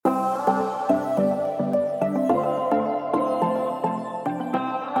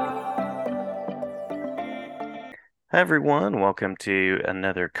Hi everyone, welcome to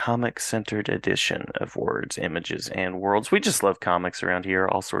another comic-centered edition of Words, Images, and Worlds. We just love comics around here,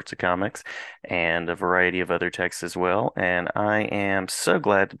 all sorts of comics, and a variety of other texts as well. And I am so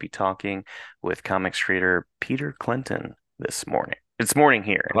glad to be talking with comics creator Peter Clinton this morning. It's morning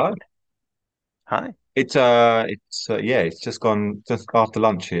here Hello. anyway. Hi. Yeah, it's just gone just after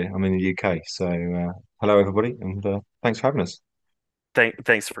lunch here. I'm in the UK, so hello everybody, and thanks for having us.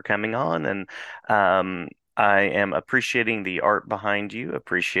 Thanks for coming on, and um, I am appreciating the art behind you,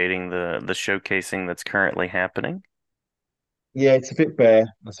 appreciating the showcasing that's currently happening. Yeah, it's a bit bare.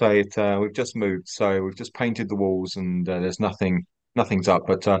 I say it. We've just moved, so we've just painted the walls, and there's nothing's up.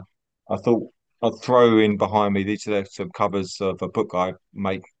 But I thought I'd throw in behind me. These are some covers of a book I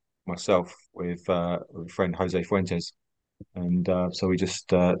make myself with a friend Jose Fuentes, and so we just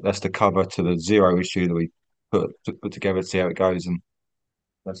that's the cover to the zero issue that we put together to see how it goes, and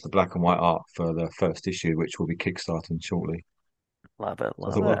that's the black and white art for the first issue, which will be kickstarting shortly. Love it,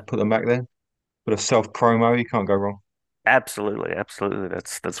 So I love thought it. I'd put them back there. Bit of self promo, you can't go wrong. Absolutely, absolutely.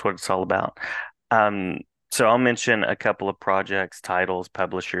 That's what it's all about. Um, so I'll mention a couple of projects, titles,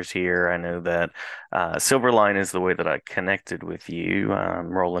 publishers here. I know that Silverline is the way that I connected with you,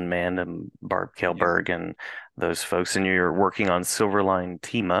 Roland Mann and Barb Yeah, Kellberg and those folks, and you're working on Silverline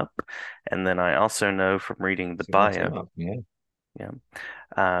Team Up. And then I also know from reading the so my bio, team up. Yeah, yeah,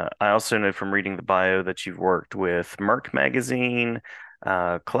 I also know from reading the bio that you've worked with Merc Magazine,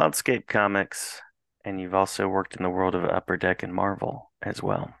 Cloudscape Comics, and you've also worked in the world of Upper Deck and Marvel as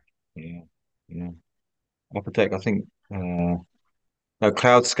well. yeah, yeah. Upper Deck, I think. No,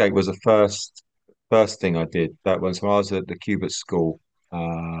 Cloudscape was the first thing I did. That was when I was at the Cubit School.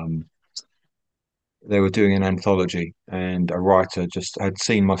 Um, they were doing an anthology, and a writer just had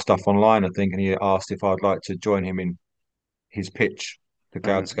seen my stuff online, I think, and he asked if I'd like to join him in his pitch to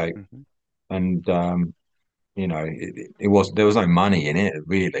Cloudscape. Mm-hmm. And it was there was no money in it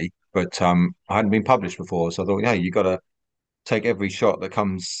really, but I hadn't been published before, so I thought, yeah, you got to take every shot that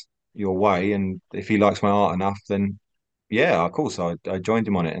comes your way, and if he likes my art enough, then yeah, of course, I joined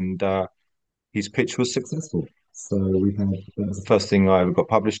him on it, and his pitch was successful. So we had that was the first thing I ever got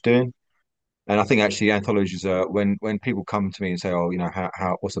published doing, and I think actually anthologies are when people come to me and say, oh,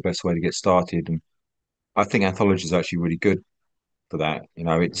 how what's the best way to get started, and I think anthologies are actually really good for that.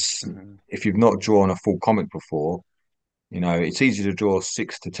 It's Mm-hmm. if you've not drawn a full comic before. It's easier to draw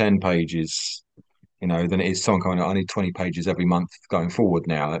 6 to 10 pages, than it is someone coming out, I need 20 pages every month going forward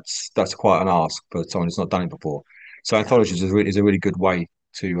now. That's quite an ask for someone who's not done it before. So Yeah, anthologies is a really good way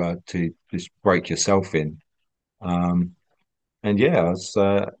to just break yourself in. Um, and yeah,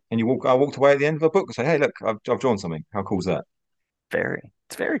 I walked away at the end of a book and say, hey, look, I've drawn something. How cool is that?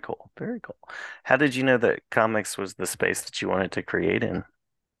 it's very cool, very cool. How did you know that comics was the space that you wanted to create in?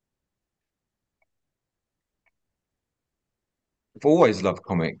 I've always loved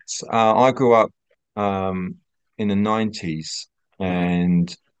comics. I grew up um, in the 90s, Mm-hmm.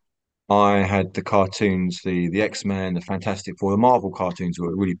 and I had the cartoons, the X-Men, the Fantastic Four, the Marvel cartoons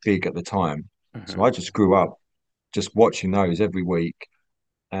were really big at the time. So Mm-hmm. I just grew up just watching those every week,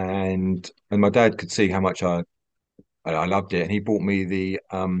 and my dad could see how much I loved it, and he bought me the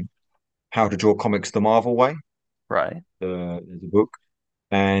How to Draw Comics the Marvel Way, Right. the book,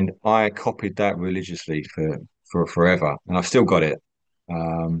 and I copied that religiously for forever, and I've still got it.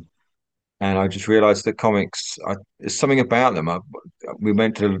 Um, and I just realized that there's something about them. We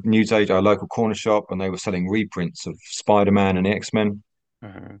went to the newsagent, our local corner shop, and they were selling reprints of Spider-Man and X-Men.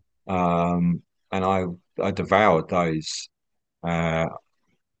 Mm-hmm. Um, and I devoured those. Uh,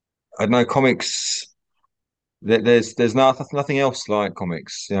 I know comics. There's nothing else like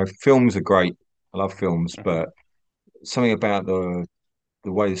comics. Films are great. I love films, Mm-hmm. but something about the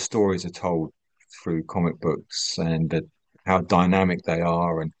way the stories are told through comic books, and how dynamic they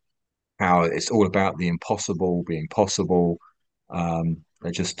are, and how it's all about the impossible being possible.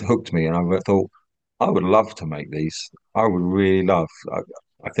 It just hooked me, and I thought I would love to make these. I would really love.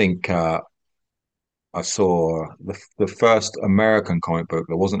 I think I saw the first American comic book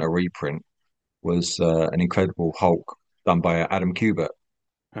that wasn't a reprint was an Incredible Hulk done by Adam Kubert,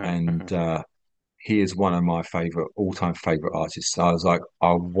 and Mm-hmm. he is one of my favorite all-time favorite artists. I was like,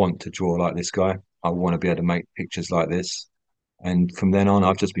 I want to draw like this guy. I want to be able to make pictures like this. And from then on,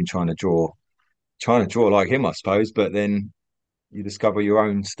 I've just been trying to draw like him, I suppose. But then you discover your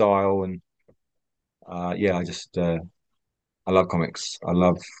own style, and yeah, I love comics. I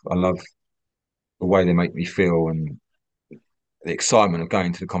love the way they make me feel, and the excitement of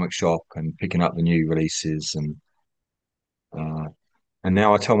going to the comic shop and picking up the new releases, uh, and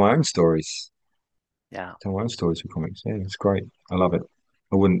now I tell my own stories. Yeah. Tell my own stories with comics. Yeah, it's great. I love it.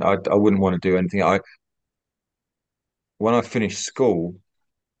 I wouldn't want to do anything. when I finished school,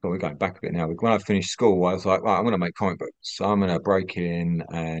 but we're going back a bit now. When I finished school, I was like, right, I'm going to make comic books. So I'm going to break in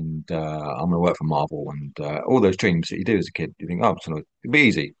and I'm going to work for Marvel and all those dreams that you do as a kid. You think, oh, it'll be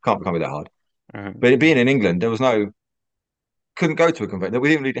easy. Can't be that hard. Hmm. But being in England, there was no, couldn't go to a convention. We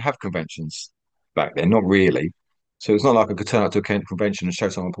didn't really have conventions back then, not really. So it's not like I could turn up to a convention and show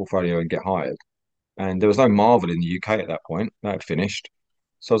someone a portfolio and get hired. And there was no Marvel in the UK at that point. That had finished.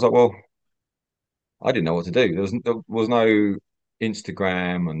 So I was like, well, I didn't know what to do. There was no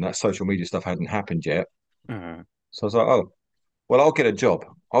Instagram and that social media stuff hadn't happened yet. Hmm. So I was like, oh, well, I'll get a job.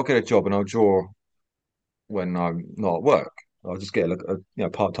 I'll get a job and I'll draw when I'm not at work. I'll just get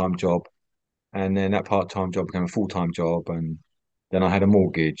part-time job. And then that part-time job became a full-time job. And then I had a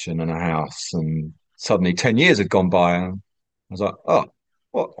mortgage and then a house. And suddenly 10 years had gone by. And I was like, oh,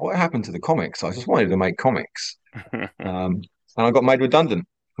 what happened to the comics? I just wanted to make comics. And I got made redundant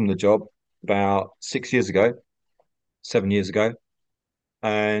from the job about 6 years ago, 7 years ago.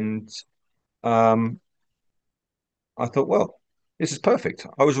 And um, I thought, well, this is perfect.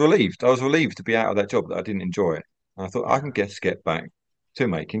 I was relieved. I was relieved to be out of that job that I didn't enjoy. And I thought I can Yeah. get back to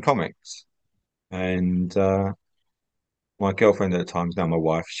making comics. And my girlfriend at the time is now my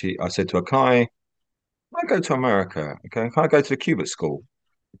wife. I said to her, can I go to America? Okay, can I go to the Cubic School?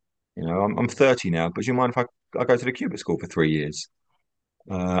 I'm 30 now, but do you mind if I go to the Cubic School for 3 years?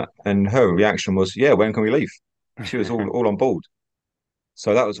 And her reaction was, yeah, when can we leave? She was all on board.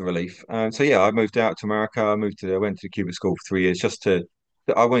 So that was a relief. So yeah, I moved out to America. I went to the Cubic School for 3 years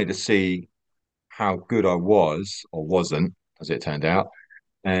I wanted to see how good I was or wasn't, as it turned out,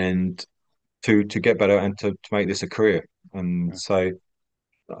 and to get better and to make this a career. And so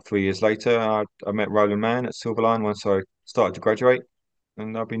 3 years later, I met Roland Mann at Silverline once I started to graduate,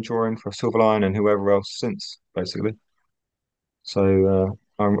 and I've been drawing for Silverline and whoever else since, basically. So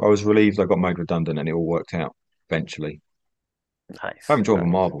I was relieved I got made redundant and it all worked out eventually. I Nice, haven't drawn for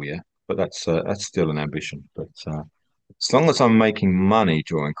nice. Marvel yet, but that's still an ambition. But as long as I'm making money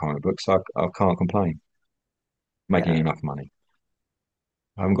drawing comic books, I can't complain. Making Yeah, enough money.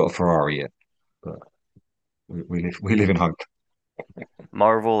 I haven't got a Ferrari yet, but we live in hope.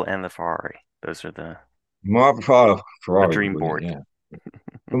 Marvel and the Ferrari. Those are Ferrari the would be dream brilliant, board. yeah.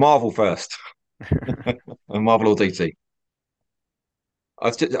 The Marvel first, and Marvel or DC.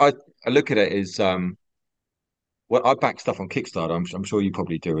 I look at it as well. I back stuff on Kickstarter. I'm sure you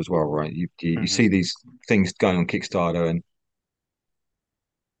probably do as well, right? You Hmm. see these things going on Kickstarter, and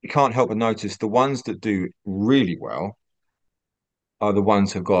you can't help but notice the ones that do really well are the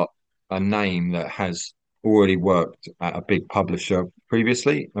ones who've got a name that has already worked at a big publisher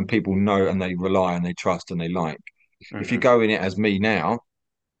previously, and people know and they rely and they trust and they like. If you Hmm. go in it as me now,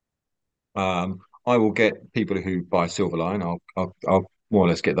 I will get people who buy Silverline. I'll more or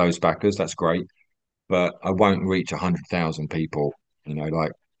less get those backers. That's great, but I won't reach 100,000 people,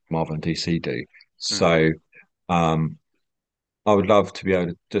 like Marvel and DC do. Hmm. So um, I would love to be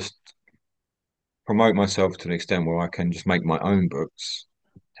able to just promote myself to an extent where I can just make my own books,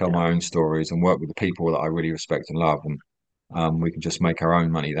 tell Yeah, my own stories, and work with the people that I really respect and love, and we can just make our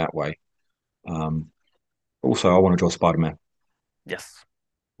own money that way. Um, Also, I want to draw Spider-Man. yes,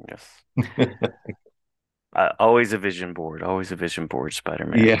 yes. Always a vision board,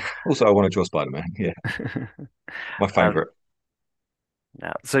 Spider-Man. Yeah. Also, I want to draw Spider-Man. Yeah, my Um, favorite.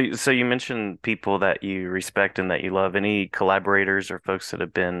 yeah. So you mentioned people that you respect and that you love. Any collaborators or folks that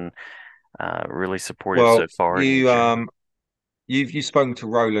have been really supportive so Well, far in your journey? you've spoken to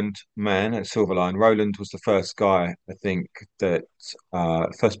Roland Mann at Silverline. Roland was the first guy, I think, that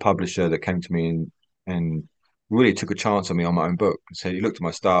first publisher that came to me and really took a chance on me on my own book. So he looked at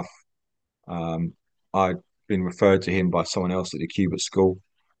my stuff. Um, I'd been referred to him by someone else at the Cube at school,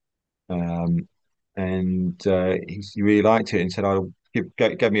 um, and he really liked it and said, "I'll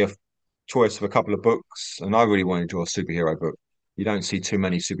gave me a choice of a couple of books." And I really wanted to draw a superhero book. You don't see too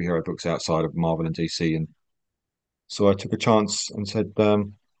many superhero books outside of Marvel and DC, and so I took a chance and said, "Hey,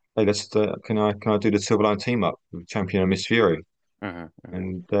 can I do the Silverline team up with Champion and Miss Fury?" Hmm. Hmm.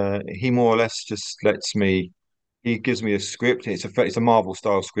 And he more or less just lets me. He gives me a script. It's a Marvel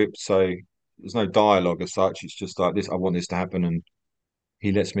style script, so there's no dialogue as such. It's just like this. I want this to happen, and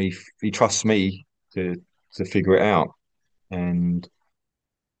he lets me. He trusts me to to figure it out. And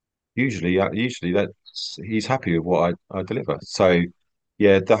usually that's he's happy with what I deliver. So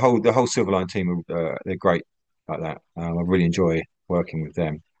yeah, the whole Silverline team they're great like that. I really enjoy working with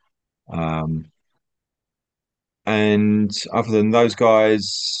them. Um, and other than those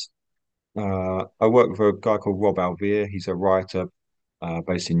guys, I work with a guy called Rob Alvear. He's a writer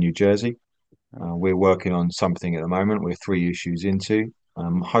based in New Jersey. We're working on something at the moment. We're 3 issues into.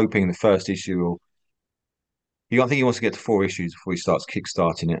 I'm hoping the first issue will I think he wants to get to 4 issues before he starts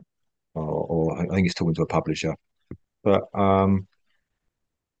kickstarting it, or I think he's talking to a publisher. But I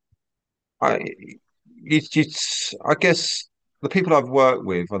I guess the people I've worked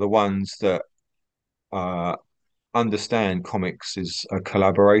with are the ones that uh, understand comics is a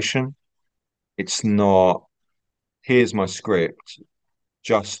collaboration. It's not, here's my script,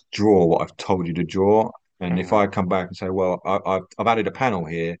 just draw what I've told you to draw. And if Hmm. I come back and say, well, I've added a panel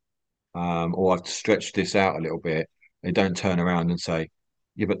here, or I've stretched this out a little bit, they don't turn around and say,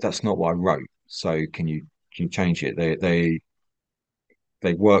 yeah, but that's not what I wrote. So can you change it?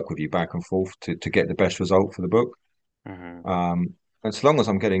 They work with you back and forth to get the best result for the book. Hmm. Um, as long as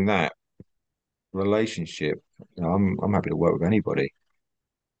I'm getting that relationship, I'm happy to work with anybody.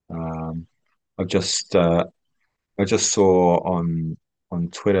 Um, I've just I just saw on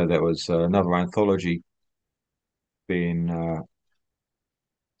Twitter there was another anthology being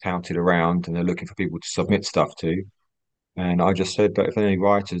touted around, and they're looking for people to submit stuff to. And I just said that if any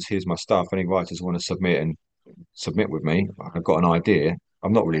writers, here's my stuff. Any writers want to submit and submit with me, I've got an idea.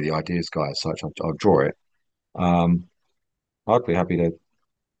 I'm not really the ideas guy as such. I'll draw it. Um, I'd be happy to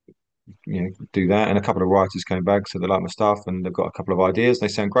do that. And a couple of writers came back, so they like my stuff, and they've got a couple of ideas. They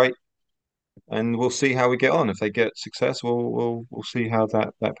sound great, and we'll see how we get on. If they get success, we'll see how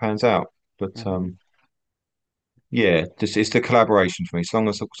that pans out. But Hmm. yeah, just it's the collaboration for me. As long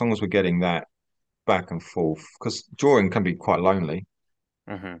as we're getting that back and forth, because drawing can be quite lonely.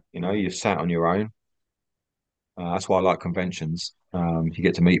 Hmm. You're sat on your own. That's why I like conventions. You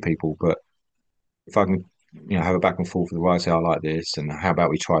get to meet people, but if I can, have a back and forth with the writer, I like this, and how about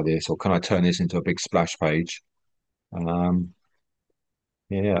we try this, or can I turn this into a big splash page? Um,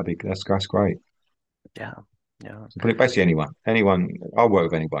 yeah, that's great. Yeah. Yeah. So, but basically, anyone, I'll work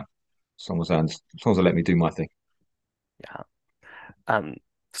with anyone, as long as they let me do my thing. Yeah. Um,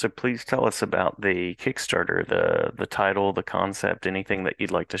 so please tell us about the Kickstarter, the title, the concept, anything that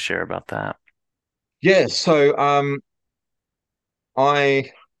you'd like to share about that. Yeah, so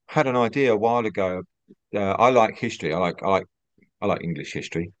I had an idea a while ago. I like history. I like English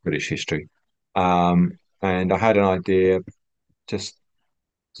history, British history. And I had an idea just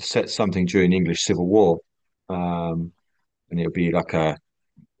to set something during the English Civil War. And it would be like a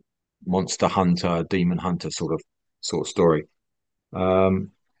monster hunter, demon hunter sort of story.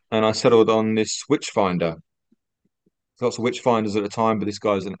 Um, and I settled on this Witchfinder. Lots of witchfinders at the time, but this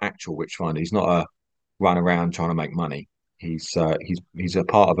guy's an actual witchfinder. He's not a run around trying to make money. He's a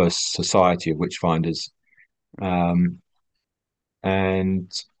part of a society of witchfinders. Um,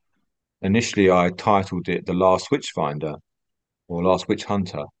 and initially, I titled it "The Last Witchfinder" or "Last Witch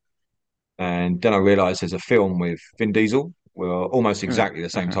Hunter," and then I realised there's a film with Vin Diesel, well, almost exactly the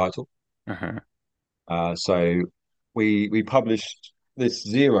same Mm-hmm. title. Hmm. So we published this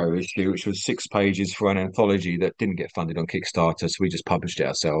zero issue, which was 6 pages for an anthology that didn't get funded on Kickstarter. So we just published it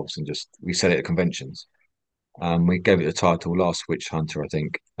ourselves and just we sell it at conventions. We gave it the title Last Witch Hunter, I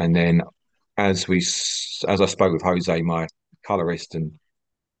think. And then as I spoke with Jose, my colorist and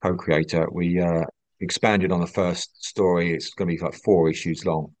co-creator, we expanded on the first story. It's going to be like 4 issues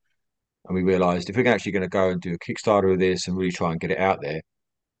long. And we realized if we're actually going to go and do a Kickstarter of this and really try and get it out there,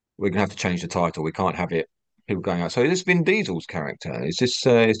 we're gonna have to change the title. We can't have it people going out. So is this Vin Diesel's character? Is this?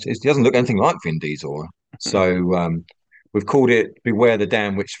 He doesn't look anything like Vin Diesel. So we've called it Beware the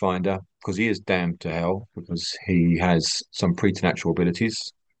Damn Witchfinder because he is damned to hell because he has some preternatural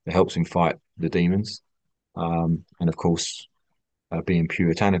abilities that helps him fight the demons. And of course, being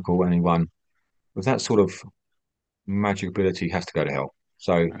puritanical, anyone with that sort of magic ability has to go to hell.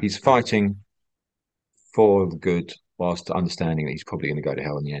 So he's Hmm. fighting for the good whilst understanding that he's probably going to go to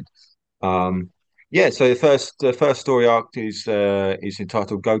hell in the end. Um, yeah, so the first story arc is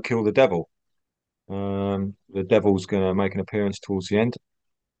entitled "Go Kill the Devil." The devil's going to make an appearance towards the end,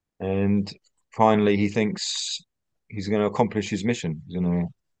 and finally he thinks he's going to accomplish his mission. He's Hmm.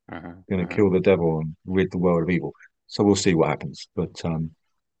 going to Hmm. kill the devil and rid the world of evil. So we'll see what happens.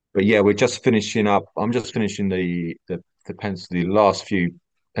 But yeah, we're just finishing up. I'm just finishing the last few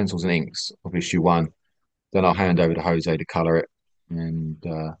pencils and inks of issue 1. Then I'll hand over to Jose to color it, and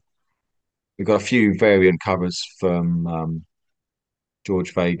we've got a few variant covers from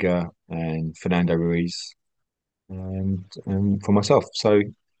George Vega and Fernando Ruiz, and for myself. So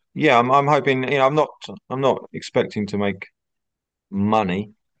yeah, I'm hoping. I'm not expecting to make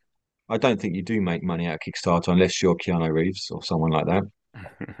money. I don't think you do make money out of Kickstarter unless you're Keanu Reeves or someone like that.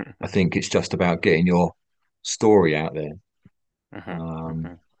 I think it's just about getting your story out there, Hmm. um,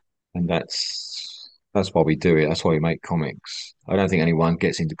 Hmm. and that's why we do it. That's why we make comics. I don't think anyone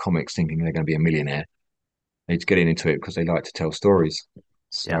gets into comics thinking they're going to be a millionaire. They're getting into it because they like to tell stories. Yeah.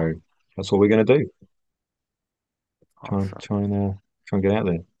 So that's what we're going to do. Awesome. try and get out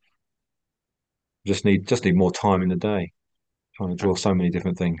there. Just need more time in the day. Trying to draw so many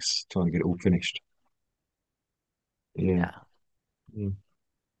different things, trying to get it all finished. Yeah. Yeah. Yeah.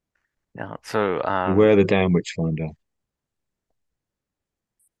 Yeah. So, Beware the damn witchfinder.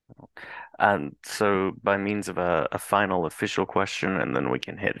 so by means of a final official question, and then we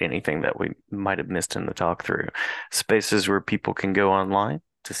can hit anything that we might have missed in the talk through. Spaces where people can go online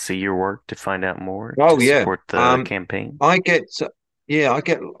to see your work, to find out more, to Oh yeah. support the Um, campaign. I get yeah,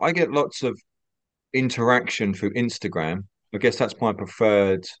 I get lots of interaction through Instagram. I guess that's my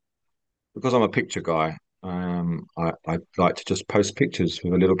preferred because I'm a picture guy. I like to just post pictures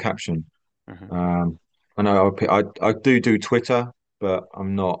with a little caption. Hmm. Um, I know I do Twitter, but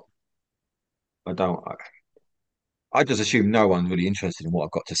I'm not. I don't. I just assume no one's really interested in what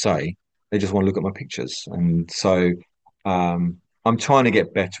I've got to say. They just want to look at my pictures, and so I'm trying to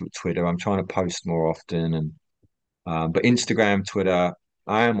get better at Twitter. I'm trying to post more often, and but Instagram, Twitter.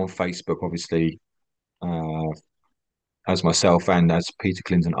 I am on Facebook, obviously, uh, as myself and as Peter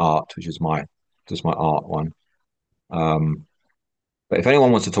Clinton Art, which is my just my art one. Um, but if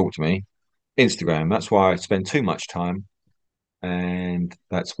anyone wants to talk to me, Instagram. That's why I spend too much time, and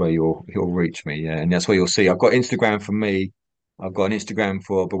that's where you'll reach me. Yeah, and that's where you'll see. I've got Instagram for me. I've got an Instagram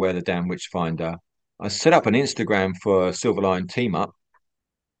for Beware the Damn Witchfinder. I set up an Instagram for Silverline Team Up,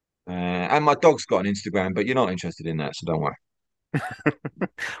 and my dog's got an Instagram, but you're not interested in that, so don't worry.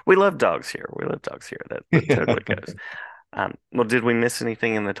 We love dogs here. We love dogs here. That totally goes. Well, did we miss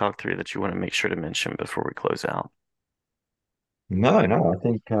anything in the talk through that you want to make sure to mention before we close out? No, no, I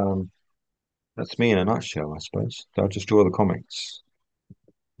think that's me in a nutshell, I suppose. I'll just draw the comics.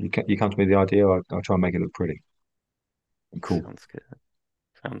 You come to me with the idea, I'll try and make it look pretty and cool. Sounds good.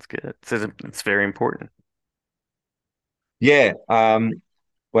 Sounds good. It's very important. Yeah,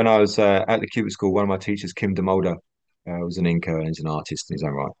 when I was at the Cupid School, one of my teachers, Kim DeMolder, was an inker and he's an artist in his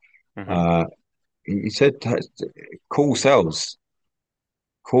own right. Hmm. Uh, he said, "Cool sells,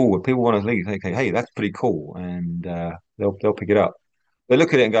 cool. If people want to leave, they think, hey, that's pretty cool, and they'll pick it up. They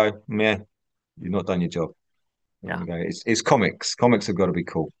look at it and go, yeah, you've not done your job. And Yeah, they go, it's comics. Comics have got to be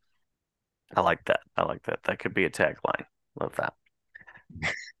cool." I like that. I like that. That could be a tagline. Love that.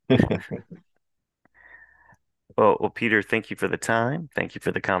 Well, Peter, thank you for the time. Thank you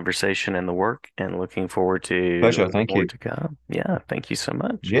for the conversation and the work, and looking forward Pleasure. to Thank more you. to come. Yeah, thank you so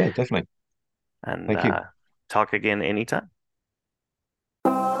much. Yeah, definitely. And Thank you. talk again anytime.